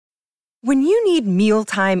When you need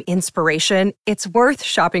mealtime inspiration, it's worth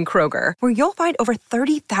shopping Kroger, where you'll find over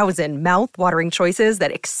 30,000 mouth-watering choices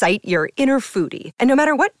that excite your inner foodie. And no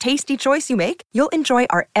matter what tasty choice you make, you'll enjoy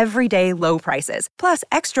our everyday low prices, plus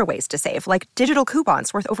extra ways to save, like digital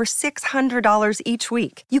coupons worth over $600 each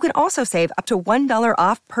week. You can also save up to $1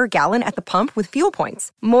 off per gallon at the pump with fuel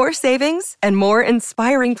points. More savings and more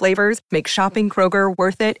inspiring flavors make shopping Kroger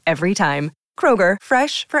worth it every time. Kroger,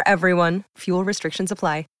 fresh for everyone. Fuel restrictions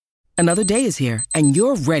apply. Another day is here, and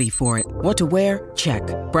you're ready for it. What to wear? Check.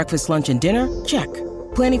 Breakfast, lunch, and dinner? Check.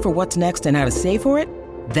 Planning for what's next and how to save for it?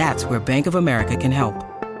 That's where Bank of America can help.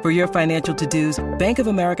 For your financial to-dos, Bank of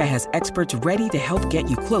America has experts ready to help get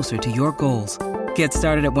you closer to your goals. Get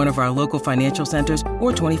started at one of our local financial centers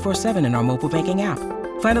or 24/7 in our mobile banking app.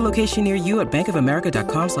 Find a location near you at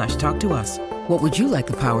bankofamerica.com/talktous. What would you like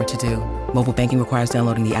the power to do? Mobile banking requires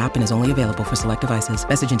downloading the app and is only available for select devices.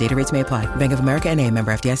 Message and data rates may apply. Bank of America N.A.,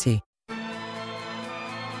 member FDIC.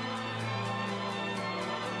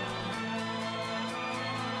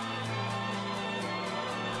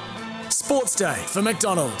 Sports Day for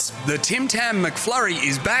McDonald's. The Tim Tam McFlurry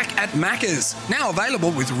is back at Macca's, now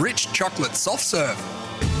available with rich chocolate soft serve.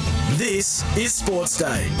 This is Sports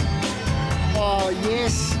Day. Oh,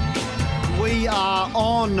 yes. We are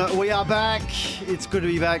on. We are back. It's good to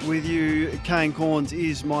be back with you. Kane Corns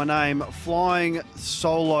is my name. Flying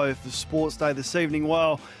solo for Sports Day this evening.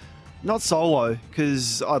 Well, not solo,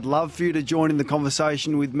 because I'd love for you to join in the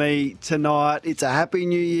conversation with me tonight. It's a happy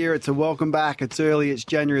new year. It's a welcome back. It's early. It's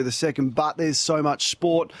January the 2nd, but there's so much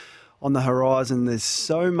sport on the horizon. There's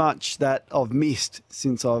so much that I've missed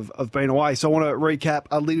since I've been away. So I want to recap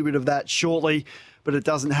a little bit of that shortly, but it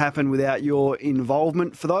doesn't happen without your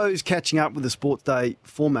involvement. For those catching up with the Sports Day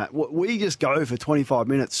format, we just go for 25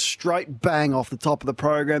 minutes, straight bang off the top of the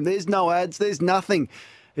program. There's no ads. There's nothing.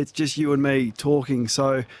 It's just you and me talking.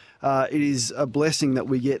 So it is a blessing that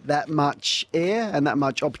we get that much air and that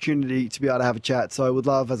much opportunity to be able to have a chat. So I would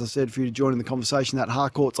love, as I said, for you to join in the conversation, that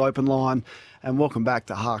Harcourt's open line. And welcome back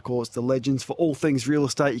to Harcourt's, the legends for all things real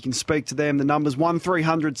estate. You can speak to them. The number's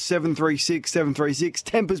 1300 736 736.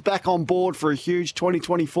 Tempers back on board for a huge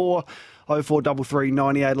 2024. 0433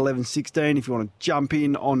 98 11 16. If you want to jump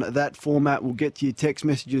in on that format, we'll get to your text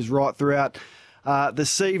messages right throughout.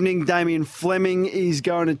 This evening, Damien Fleming is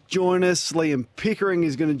going to join us. Liam Pickering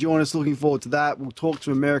is going to join us. Looking forward to that. We'll talk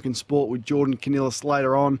to American sport with Jordan Canillas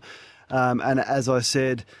later on. And as I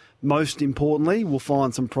said, most importantly, we'll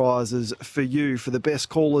find some prizes for you for the best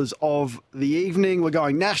callers of the evening. We're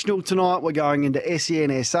going national tonight. We're going into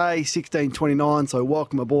SENSA 1629. So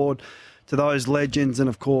welcome aboard to those legends. And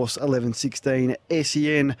of course, 1116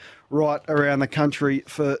 SEN right around the country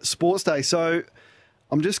for Sports Day. So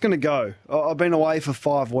I'm just going to go. I've been away for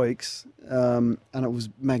 5 weeks, and it was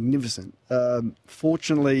magnificent.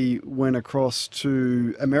 Fortunately, went across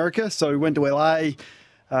to America. So we went to LA.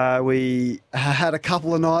 We had a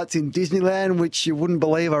couple of nights in Disneyland, which you wouldn't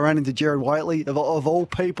believe. I ran into Jared Waitley. Of all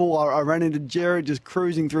people, I ran into Jared just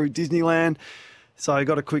cruising through Disneyland. So I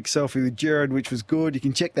got a quick selfie with Jared, which was good. You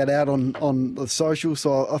can check that out on the social.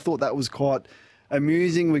 So I thought that was quite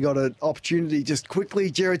amusing. We got an opportunity just quickly.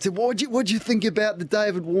 Jared said, what'd you think about the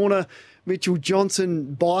David Warner, Mitchell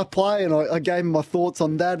Johnson byplay? And I gave him my thoughts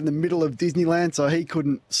on that in the middle of Disneyland, so he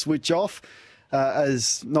couldn't switch off,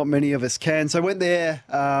 as not many of us can. So I went there.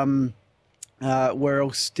 Where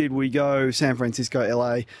else did we go? San Francisco,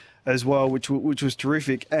 LA as well, which was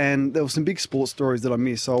terrific. And there were some big sports stories that I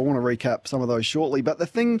missed, so I want to recap some of those shortly. But the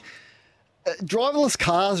thing... driverless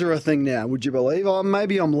cars are a thing now, would you believe?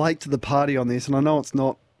 Maybe I'm late to the party on this, and I know it's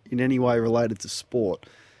not in any way related to sport,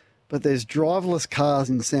 but there's driverless cars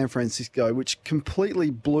in San Francisco, which completely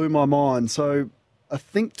blew my mind. So I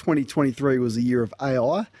think 2023 was the year of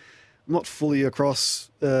AI. I'm not fully across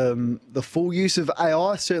the full use of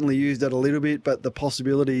AI, certainly used it a little bit, but the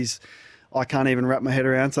possibilities I can't even wrap my head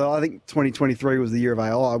around. So I think 2023 was the year of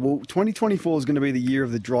AI. Well, 2024 is going to be the year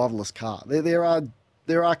of the driverless car.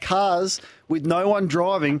 There are cars with no one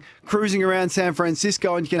driving, cruising around San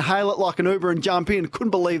Francisco, and you can hail it like an Uber and jump in.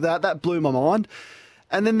 Couldn't believe that. That blew my mind.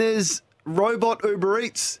 And then there's robot Uber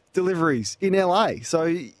Eats deliveries in LA.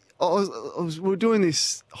 So we're doing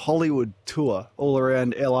this Hollywood tour all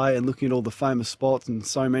around LA and looking at all the famous spots, and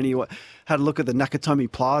so many. Had a look at the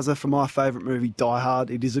Nakatomi Plaza for my favourite movie, Die Hard.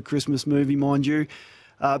 It is a Christmas movie, mind you.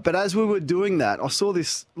 But as we were doing that, I saw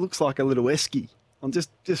this, looks like a little esky. I'm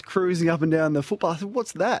just cruising up and down the footpath. I said,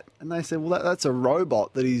 what's that? And they said, well, that's a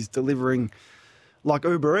robot that is delivering like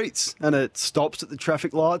Uber Eats. And it stops at the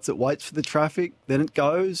traffic lights. It waits for the traffic. Then it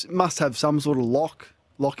goes. It must have some sort of lock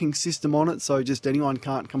locking system on it, so just anyone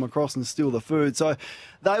can't come across and steal the food. So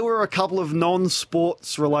they were a couple of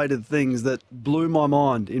non-sports related things that blew my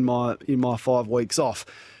mind in my 5 weeks off.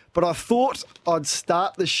 But I thought I'd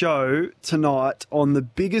start the show tonight on the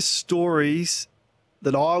biggest stories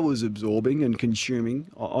that I was absorbing and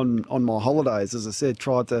consuming on my holidays. As I said,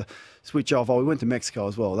 tried to switch off. Oh, we went to Mexico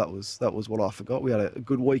as well. That was what I forgot. We had a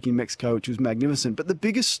good week in Mexico, which was magnificent. But the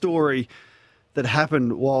biggest story that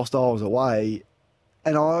happened whilst I was away,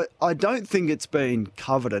 and I don't think it's been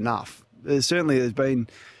covered enough. There's been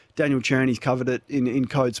Daniel Cherny's covered it in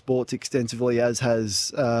Code Sports extensively, as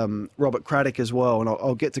has Robert Craddock as well, and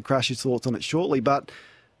I'll get to Crash's thoughts on it shortly. But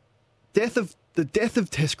the death of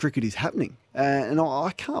Test cricket is happening, and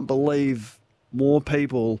I can't believe more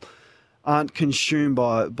people aren't consumed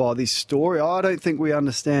by this story. I don't think we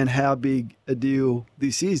understand how big a deal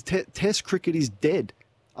this is. Test cricket is dead.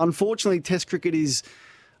 Unfortunately, Test cricket is,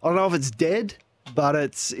 I don't know if it's dead, but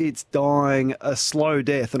it's dying a slow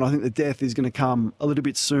death, and I think the death is going to come a little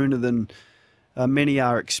bit sooner than many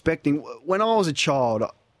are expecting. When I was a child,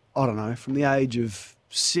 I don't know, from the age of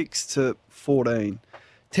 6 to 14,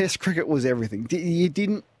 Test cricket was everything. You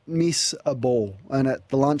didn't miss a ball, and at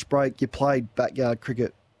the lunch break, you played backyard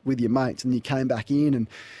cricket with your mates, and you came back in, and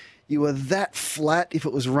you were that flat. If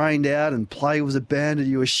it was rained out and play was abandoned,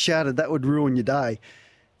 you were shattered. That would ruin your day.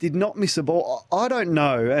 Did not miss a ball. I don't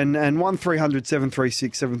know. And 1300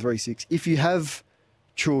 736 736. If you have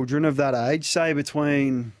children of that age, say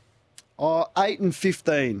between 8 and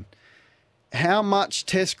 15, how much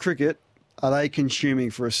Test cricket are they consuming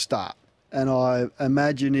for a start? And I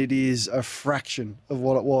imagine it is a fraction of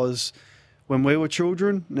what it was when we were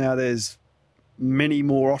children. Now there's many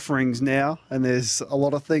more offerings now, and there's a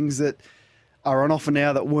lot of things that are on offer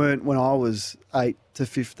now that weren't when I was 8 to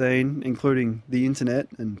 15, including the internet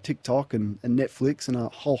and TikTok and Netflix and a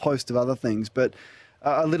whole host of other things. But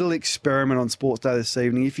a little experiment on Sports Day this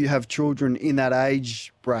evening. If you have children in that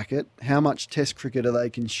age bracket, how much Test cricket are they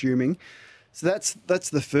consuming? So that's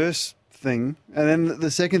the first thing. And then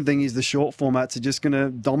the second thing is the short formats are just going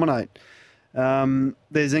to dominate.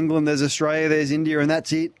 There's England, there's Australia, there's India, and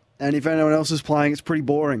that's it. And if anyone else is playing, it's pretty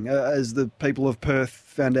boring, as the people of Perth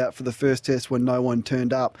found out for the first test when no one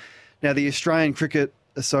turned up. Now, the Australian Cricket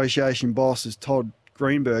Association boss is Todd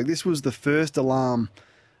Greenberg. This was the first alarm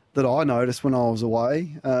that I noticed when I was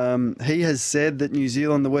away. He has said that New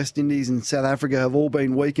Zealand, the West Indies and South Africa have all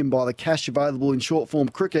been weakened by the cash available in short-form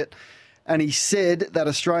cricket. And he said that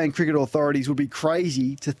Australian cricket authorities would be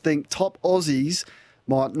crazy to think top Aussies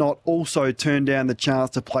might not also turn down the chance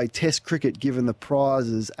to play Test cricket given the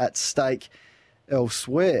prizes at stake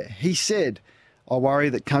elsewhere. He said, I worry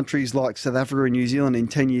that countries like South Africa and New Zealand in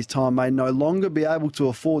 10 years' time may no longer be able to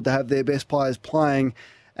afford to have their best players playing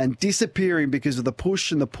and disappearing because of the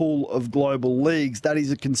push and the pull of global leagues. That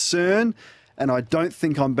is a concern, and I don't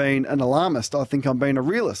think I'm being an alarmist. I think I'm being a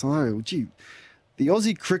realist. Oh, gee, the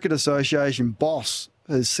Aussie Cricket Association boss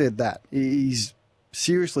has said that. He's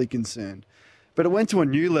seriously concerned. But it went to a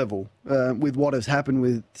new level with what has happened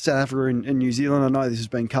with South Africa and New Zealand. I know this has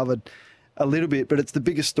been covered a little bit, but it's the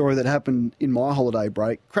biggest story that happened in my holiday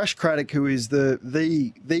break. Crash Craddock, who is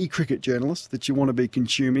the cricket journalist that you want to be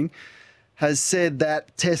consuming, has said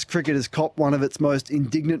that Test cricket has copped one of its most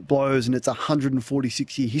indignant blows in its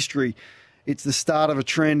 146-year history. It's the start of a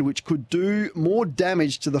trend which could do more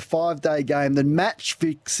damage to the 5-day game than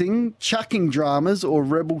match-fixing, chucking dramas or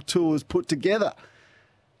rebel tours put together.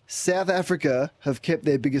 South Africa have kept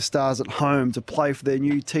their biggest stars at home to play for their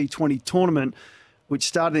new T20 tournament, which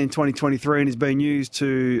started in 2023 and is being used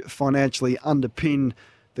to financially underpin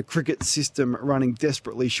the cricket system running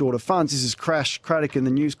desperately short of funds. This is Crash Craddock in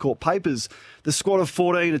the News Corp papers. The squad of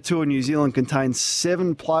 14 to tour New Zealand contains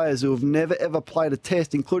 7 players who have never ever played a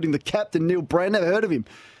test, including the captain, Neil Brandt. Never heard of him.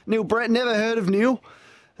 Neil Brandt, never heard of Neil.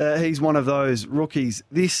 He's one of those rookies.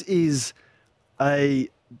 This is a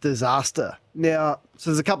disaster. Now, so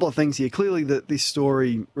there's a couple of things here. Clearly that this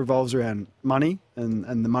story revolves around money and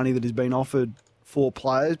the money that has been offered for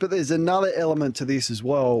players, but there's another element to this as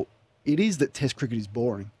well. It is that Test cricket is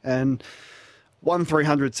boring. And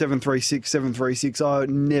 1300 736 736, I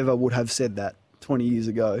never would have said that 20 years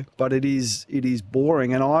ago, but it is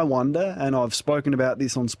boring. And I wonder, and I've spoken about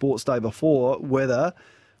this on Sports Day before, whether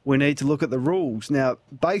we need to look at the rules. Now,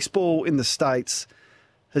 baseball in the States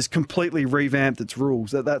has completely revamped its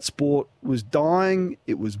rules. That sport was dying.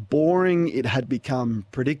 It was boring. It had become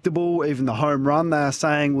predictable. Even the home run, they are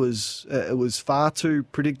saying, was far too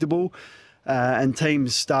predictable. And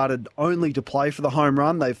teams started only to play for the home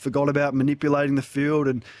run. They forgot about manipulating the field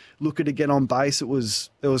and looking to get on base. There was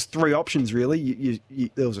 3 options, really.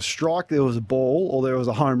 There was a strike, there was a ball, or there was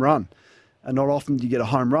a home run. and not often do you get a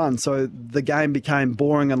home run. So the game became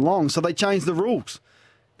boring and long. So they changed the rules.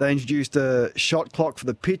 They introduced a shot clock for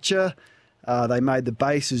the pitcher. They made the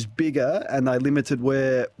bases bigger, and they limited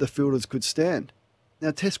where the fielders could stand. Now,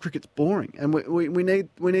 Test cricket's boring, and we need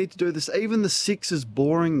to do this. Even the six is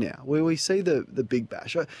boring now, where we see the Big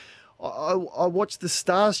Bash. I watched the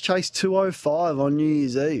Stars chase 205 on New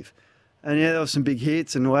Year's Eve, and yeah, there were some big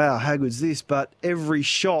hits, and wow, how good's this? But every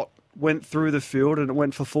shot went through the field, and it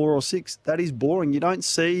went for 4 or 6. That is boring. You don't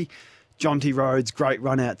see Jonty Rhodes' great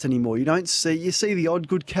runouts anymore. You see the odd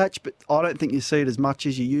good catch, but I don't think you see it as much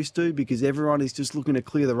as you used to because everyone is just looking to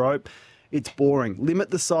clear the rope. It's boring. Limit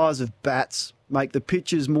the size of bats, make the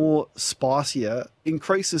pitches more spicier,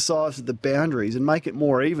 increase the size of the boundaries and make it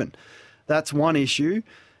more even. That's one issue.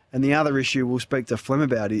 And the other issue we'll speak to Flem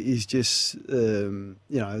about is just, the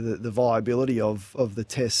viability of the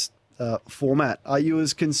Test format. Are you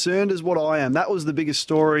as concerned as what I am? That was the biggest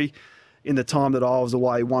story in the time that I was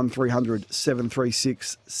away. 1300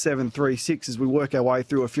 736 736. As we work our way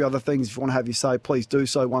through a few other things, if you want to have your say, please do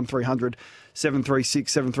so. 1300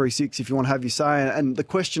 736 736 if you want to have your say. And the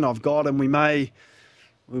question I've got, and we may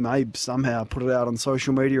somehow put it out on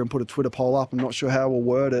social media and put a Twitter poll up. I'm not sure how we'll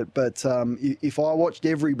word it, but if I watched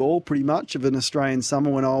every ball pretty much of an Australian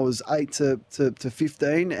summer when I was 8 to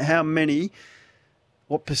 15,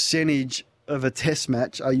 what percentage of a Test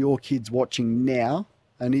match are your kids watching now?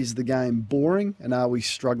 And is the game boring? And are we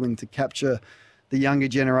struggling to capture the younger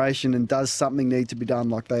generation? And does something need to be done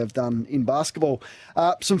like they have done in basketball?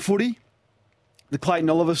 Some footy. The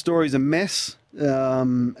Clayton Oliver story is a mess.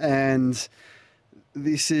 And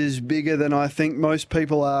this is bigger than I think most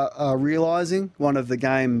people are realising. One of the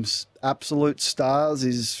game's absolute stars,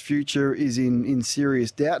 his future is in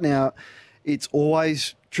serious doubt. Now, it's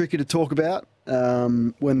always tricky to talk about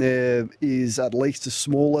when there is at least a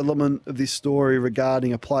small element of this story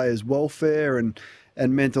regarding a player's welfare and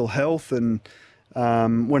mental health. And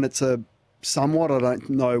when it's a somewhat, I don't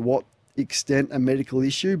know what extent, a medical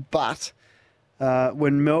issue, but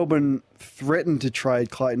when Melbourne threatened to trade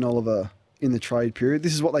Clayton Oliver in the trade period,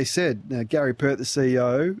 this is what they said. Now, Gary Pert, the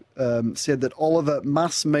CEO, said that Oliver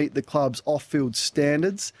must meet the club's off-field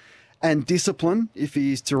standards and discipline if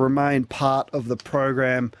he is to remain part of the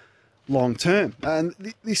program long term. And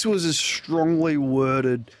this was a strongly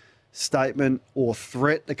worded statement or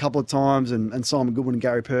threat a couple of times, and Simon Goodwin and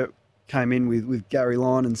Gary Pert came in with Gary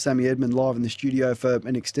Lyon and Sammy Edmund live in the studio for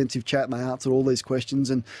an extensive chat, and they answered all these questions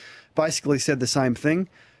and basically said the same thing.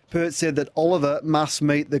 Pert said that Oliver must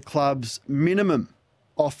meet the club's minimum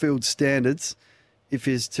off-field standards if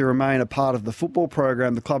he is to remain a part of the football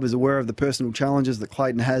program. The club is aware of the personal challenges that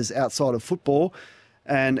Clayton has outside of football,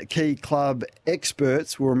 and key club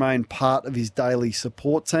experts will remain part of his daily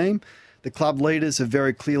support team. The club leaders have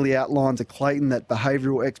very clearly outlined to Clayton that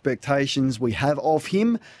behavioural expectations we have of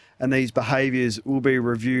him, and these behaviours will be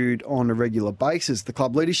reviewed on a regular basis. The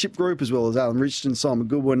club leadership group, as well as Alan Richardson, Simon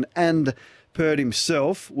Goodwin and Pert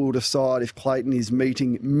himself, will decide if Clayton is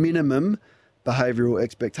meeting minimum behavioural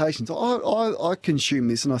expectations. I consume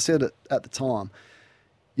this, and I said it at the time.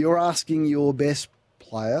 You're asking your best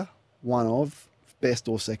player, one of, best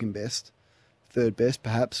or second best, third best,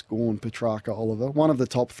 perhaps, Gawn, Petrarca, Oliver, one of the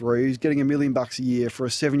top three, who's getting $1 million a year for a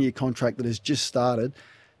 7-year contract that has just started,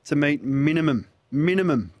 to meet minimum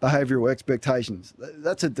behavioural expectations.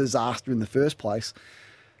 That's a disaster in the first place.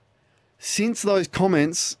 Since those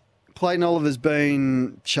comments, Clayton Oliver's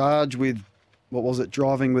been charged with,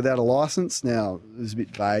 driving without a licence. Now, it was a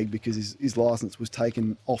bit vague because his licence was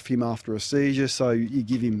taken off him after a seizure, so you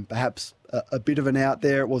give him perhaps a bit of an out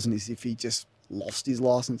there. It wasn't as if he just lost his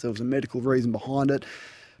licence. There was a medical reason behind it.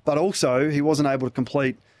 But also, he wasn't able to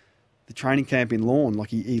complete the training camp in Lawn,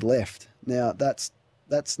 like he left. Now, that's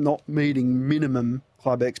not meeting minimum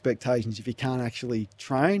club expectations if you can't actually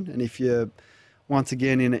train, and if you're once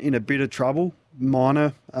again in a bit of trouble,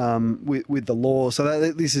 minor, with the law.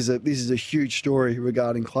 So this is a huge story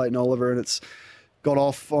regarding Clayton Oliver, and it's got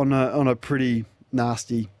off on a pretty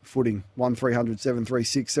nasty footing. 1300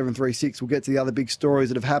 736 736. We'll get to the other big stories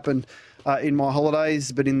that have happened in my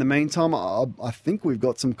holidays, but in the meantime, I think we've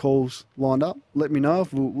got some calls lined up. Let me know.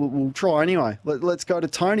 If we'll try anyway. Let's go to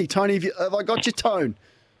Tony. Tony, have I got your tone?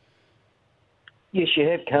 Yes, you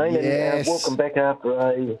have, Kane. Yes. And welcome back after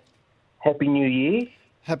a Happy New Year.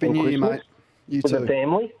 Happy New Year, mate. You with too. the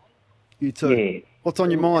family. You too. Yeah. What's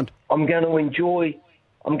on your mind? I'm going to enjoy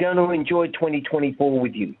 2024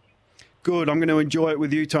 with you. Good. I'm going to enjoy it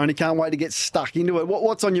with you, Tony. Can't wait to get stuck into it.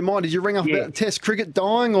 What's on your mind? Did you ring up about Test cricket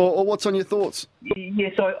dying, or what's on your thoughts?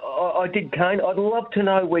 Yes, I did, Kane. I'd love to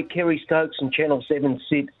know where Kerry Stokes and Channel 7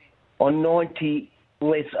 sit on 90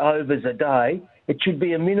 less overs a day It should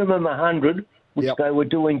be a minimum 100, which Yep. they were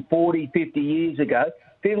doing 40, 50 years ago.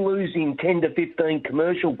 They're losing 10 to 15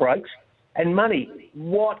 commercial breaks and money.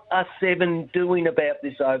 What are Seven doing about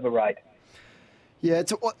this overrate? Yeah,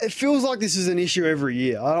 it feels like this is an issue every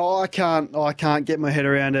year. I can't get my head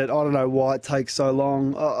around it. I don't know why it takes so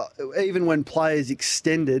long. Even when players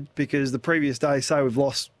extended, because the previous day, say we've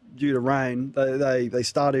lost due to rain, they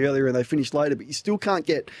started earlier and they finished later, but you still can't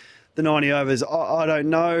get the 90 overs. I don't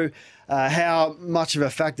know how much of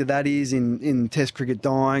a factor that is in Test cricket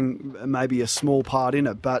dying, maybe a small part in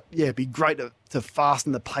it. But yeah, it'd be great to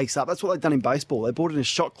fasten the pace up. That's what they've done in baseball. They brought in a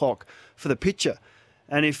shot clock for the pitcher.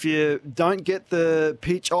 And if you don't get the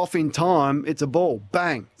pitch off in time, it's a ball.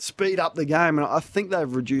 Bang. Speed up the game. And I think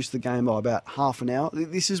they've reduced the game by about half an hour.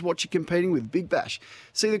 This is what you're competing with, Big Bash.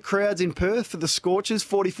 See the crowds in Perth for the Scorchers,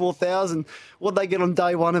 44,000. What'd they get on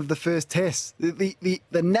day one of the first test? The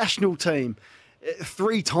national team,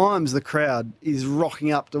 3 times the crowd is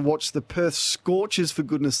rocking up to watch the Perth Scorchers, for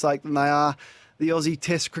goodness sake, than they are the Aussie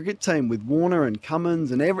Test cricket team with Warner and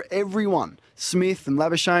Cummins and everyone. Smith and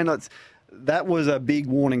Labuschagne. That was a big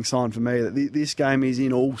warning sign for me that this game is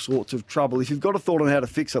in all sorts of trouble. If you've got a thought on how to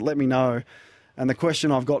fix it, let me know. And the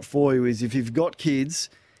question I've got for you is, if you've got kids,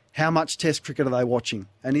 how much Test cricket are they watching?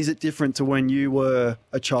 And is it different to when you were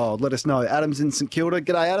a child? Let us know. Adam's in St Kilda.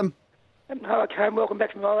 G'day, Adam. Hello, Kane. Welcome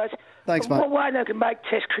back to my life. Thanks, mate. One way they can make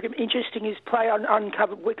Test cricket interesting is play on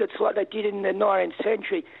uncovered wickets like they did in the 19th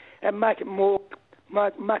century and make it more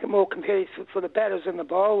competitive for the batters and the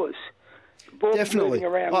bowlers. Definitely.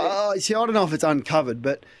 See, I don't know if it's uncovered,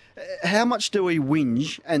 but how much do we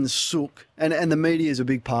whinge and sook? And the media is a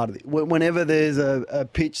big part of it. Whenever there's a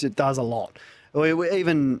pitch that does a lot.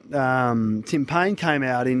 Even Tim Payne came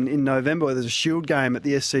out in November where there's a Shield game at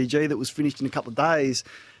the SCG that was finished in a couple of days.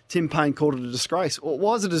 Tim Payne called it a disgrace. Well, it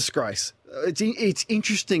was a disgrace. It's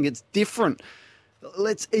interesting. It's different.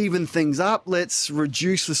 Let's even things up. Let's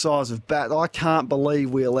reduce the size of bat. I can't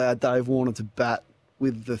believe we allowed Dave Warner to bat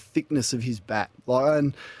with the thickness of his bat.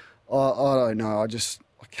 And I don't know.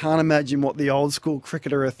 I can't imagine what the old school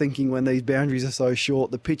cricketer are thinking when these boundaries are so short.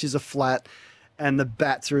 The pitches are flat and the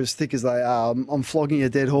bats are as thick as they are. I'm flogging a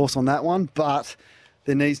dead horse on that one, but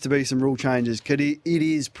there needs to be some rule changes. It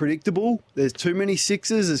is predictable. There's too many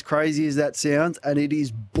sixes, as crazy as that sounds, and it is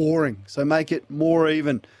boring. So make it more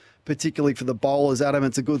even, particularly for the bowlers. Adam,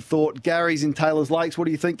 it's a good thought. Gary's in Taylor's Lakes. What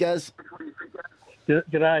do you think, Gaz?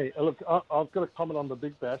 G'day. Look, I've got a comment on the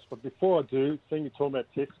Big Bash, but before I do, seeing you talking about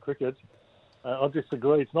Test cricket, I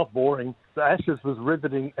disagree. It's not boring. The Ashes was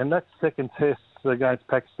riveting, and that second Test against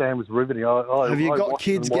Pakistan was riveting. Have you got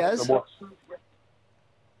kids, Gaz?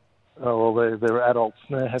 Oh well, they're adults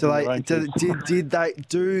now. Do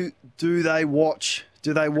they watch?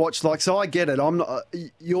 Do they watch like? So I get it. I'm not.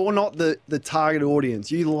 You're not the target audience.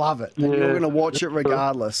 You love it, and you're going to watch it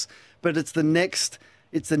regardless. But it's the next.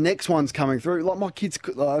 It's the next one's coming through. Like my kids,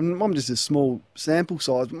 I'm just a small sample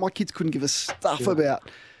size, but my kids couldn't give a stuff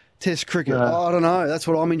about Test cricket. I don't know. That's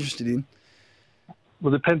what I'm interested in.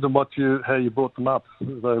 Well, it depends on how you brought them up.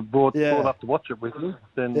 If they brought up to watch it with you,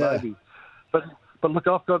 then maybe. But look,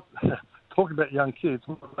 I've got talking about young kids.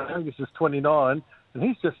 My youngest is 29, and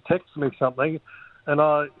he's just texted me something, and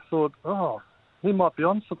I thought, he might be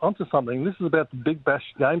onto something. This is about the Big Bash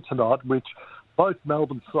game tonight, which both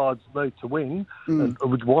Melbourne sides need to win and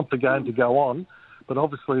would want the game to go on, but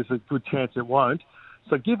obviously there's a good chance it won't.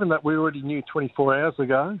 So given that we already knew 24 hours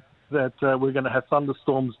ago that we're going to have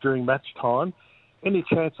thunderstorms during match time, any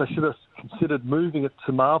chance I should have considered moving it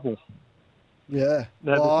to Marvel? Yeah.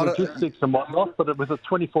 Now, there's logistics and whatnot, but with the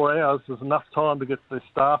 24 hours, there's enough time to get the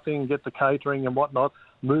staffing, get the catering and whatnot,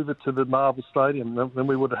 move it to the Marvel Stadium, then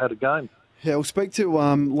we would have had a game. Yeah, we'll speak to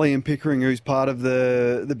Liam Pickering, who's part of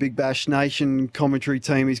the Big Bash Nation commentary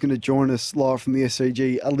team. He's going to join us live from the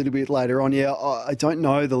SCG a little bit later on. Yeah, I don't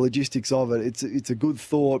know the logistics of it. It's a good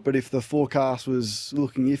thought, but if the forecast was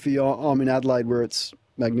looking iffy, I'm in Adelaide where it's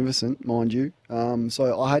magnificent, mind you.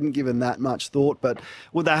 So I hadn't given that much thought, but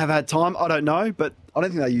would they have had time? I don't know, but I don't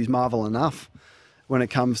think they use Marvel enough when it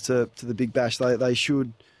comes to the Big Bash. They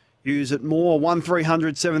should use it more.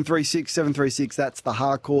 1300 736 736. That's the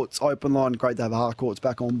Harcourts open line. Great to have Harcourts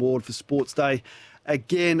back on board for Sports Day.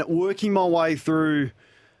 Again, working my way through,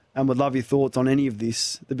 and would love your thoughts on any of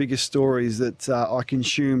this, the biggest stories that I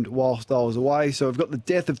consumed whilst I was away. So we've got the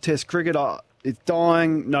death of Test cricket. It's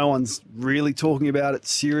dying. No one's really talking about it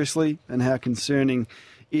seriously and how concerning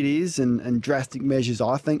it is, and drastic measures,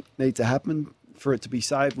 I think, need to happen for it to be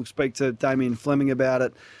saved. We'll speak to Damien Fleming about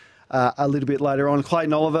it a little bit later on.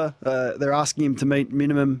 Clayton Oliver, they're asking him to meet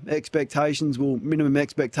minimum expectations. Well, minimum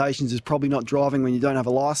expectations is probably not driving when you don't have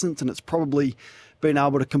a licence, and it's probably been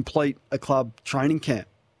able to complete a club training camp.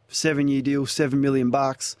 7-year deal, $7 million,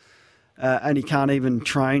 and he can't even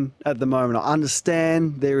train at the moment. I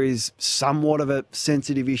understand there is somewhat of a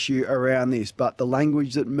sensitive issue around this, but the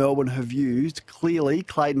language that Melbourne have used, clearly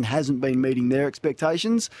Clayton hasn't been meeting their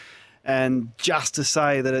expectations. And just to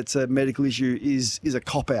say that it's a medical issue is a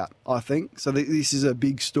cop-out, I think. So this is a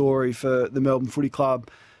big story for the Melbourne Footy Club,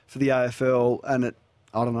 for the AFL, and it,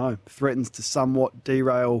 I don't know, threatens to somewhat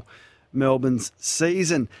derail Melbourne's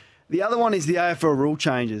season. The other one is the AFL rule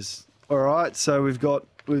changes. All right, so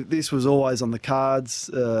this was always on the cards.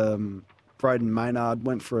 Braden Maynard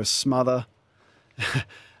went for a smother,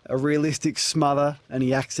 a realistic smother, and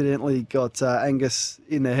he accidentally got Angus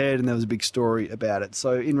in the head, and there was a big story about it.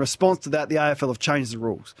 So in response to that, the AFL have changed the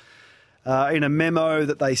rules. In a memo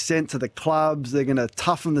that they sent to the clubs, they're going to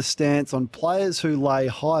toughen the stance on players who lay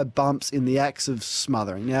high bumps in the acts of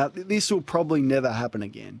smothering. Now, this will probably never happen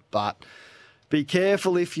again, but be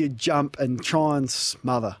careful if you jump and try and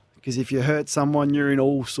smother, because if you hurt someone, you're in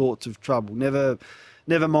all sorts of trouble. Never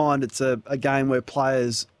mind it's a game where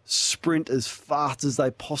players sprint as fast as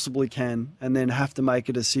they possibly can and then have to make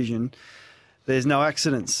a decision. There's no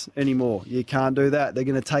accidents anymore. You can't do that. They're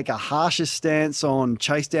going to take a harsher stance on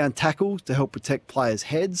chase down tackles to help protect players'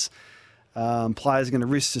 heads. Players are going to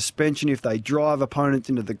risk suspension if they drive opponents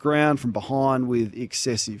into the ground from behind with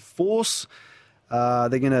excessive force. They're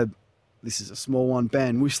going to, this is a small one,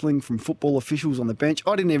 ban whistling from football officials on the bench.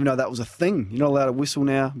 I didn't even know that was a thing. You're not allowed to whistle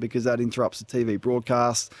now because that interrupts the TV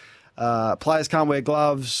broadcast. Players can't wear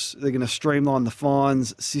gloves. They're going to streamline the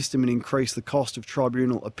fines system and increase the cost of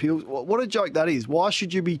tribunal appeals. What a joke that is. Why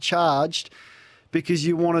should you be charged because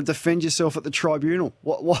you want to defend yourself at the tribunal?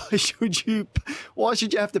 Why should you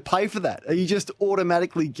have to pay for that? Are you just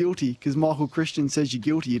automatically guilty because Michael Christian says you're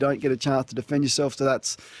guilty? You don't get a chance to defend yourself, so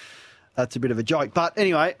that's a bit of a joke. But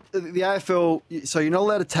anyway, the AFL, so you're not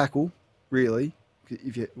allowed to tackle, really.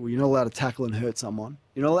 You're not allowed to tackle and hurt someone.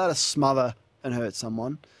 You're not allowed to smother and hurt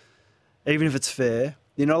someone, even if it's fair.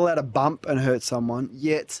 You're not allowed to bump and hurt someone,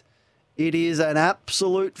 yet it is an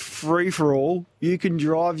absolute free-for-all. You can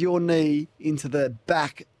drive your knee into the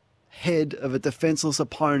back head of a defenceless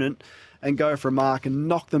opponent and go for a mark and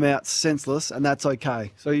knock them out senseless, and that's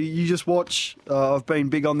okay. So you just watch. I've been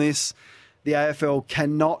big on this. The AFL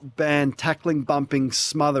cannot ban tackling, bumping,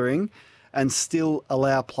 smothering, and still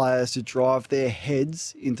allow players to drive their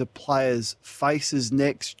heads into players' faces,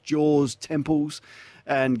 necks, jaws, temples,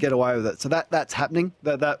 and get away with it. So that's happening.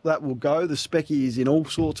 That will go. The Specky is in all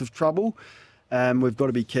sorts of trouble, and we've got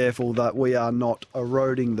to be careful that we are not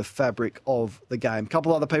eroding the fabric of the game. A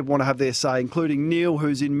couple other people want to have their say, including Neil,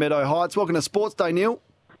 who's in Meadow Heights. Welcome to Sports Day, Neil.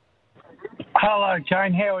 Hello,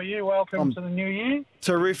 Jane. How are you? Welcome to the new year.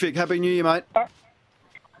 Terrific. Happy New Year, mate.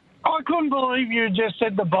 I couldn't believe you just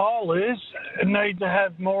said the bowlers need to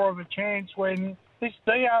have more of a chance when this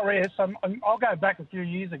DRS, I'll go back a few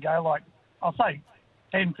years ago, like I'll say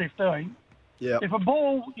 10, 15. Yeah. If a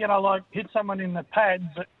ball, hit someone in the pads,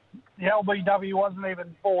 the LBW wasn't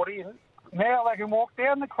even brought in, now they can walk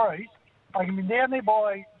down the crease, they can be down there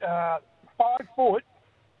by 5 foot,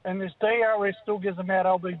 and this DRS still gives them out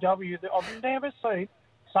LBW. I've never seen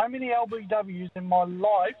so many LBWs in my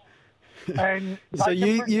life. And so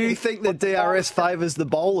you think the DRS favours the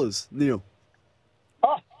bowlers, Neil?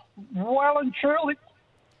 Oh, well and truly.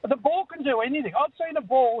 The ball can do anything. I've seen a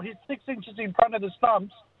ball hit 6 inches in front of the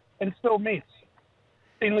stumps and still miss.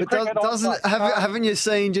 Haven't you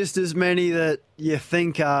seen just as many that you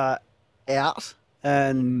think are out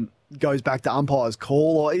and goes back to umpire's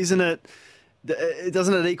call? Or doesn't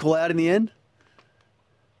it equal out in the end?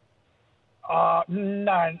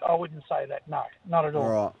 No, I wouldn't say that. No, not at all.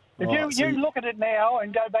 All right. If you look at it now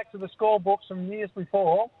and go back to the scorebooks from years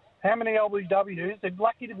before, how many LBWs? They're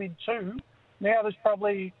lucky to be 2. Now there's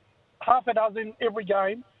probably half a dozen every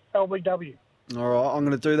game LBW. All right, I'm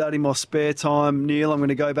going to do that in my spare time, Neil. I'm going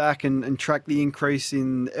to go back and track the increase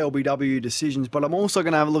in LBW decisions, but I'm also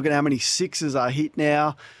going to have a look at how many sixes are hit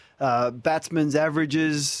now, batsmen's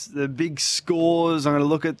averages, the big scores. I'm going to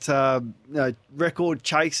look at record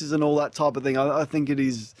chases and all that type of thing. I think it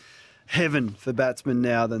is heaven for batsmen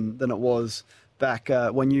now than it was back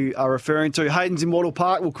when you are referring to. Hayden's in Wattle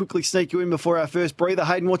Park. We'll quickly sneak you in before our first breather.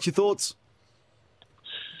 Hayden, what's your thoughts?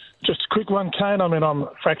 Just a quick one, Kane. I mean, I'm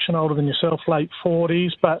a fraction older than yourself, late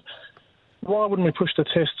 40s, but why wouldn't we push the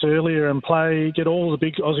tests earlier and get all the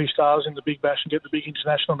big Aussie stars in the Big Bash and get the big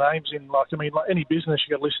international names in? Like any business,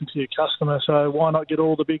 you got to listen to your customer, so why not get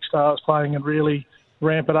all the big stars playing and really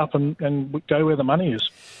ramp it up and go where the money is?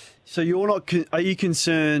 So are you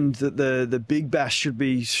concerned that the Big Bash should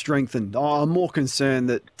be strengthened? I'm more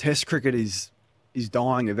concerned that Test cricket is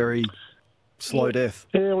dying a very slow death.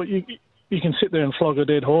 Yeah, well, you can sit there and flog a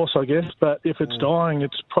dead horse, I guess, but if it's dying,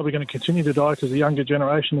 it's probably going to continue to die because the younger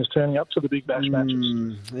generation is turning up to the Big Bash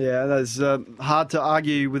matches. Yeah, that's hard to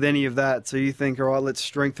argue with any of that. So you think, all right, let's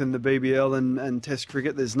strengthen the BBL and Test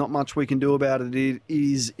cricket. There's not much we can do about it. It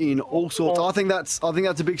is in all sorts. I think that's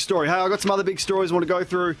a big story. Hey, I got some other big stories I want to go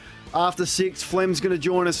through after 6. Flem's going to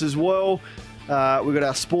join us as well. We've got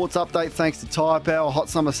our sports update thanks to Tyre Power. Hot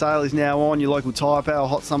summer sale is now on. Your local Tyre Power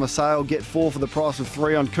hot summer sale. Get 4 for the price of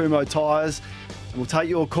 3 on Kumho tyres. And we'll take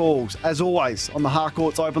your calls, as always, on the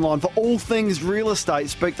Harcourts open line. For all things real estate,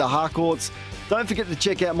 speak to Harcourts. Don't forget to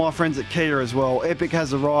check out my friends at Kia as well. Epic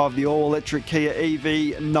has arrived, the all-electric Kia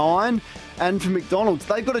EV9. And for McDonald's,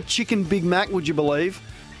 they've got a chicken Big Mac, would you believe?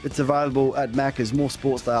 It's available at Macca's. More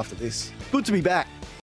Sports Day after this. Good to be back.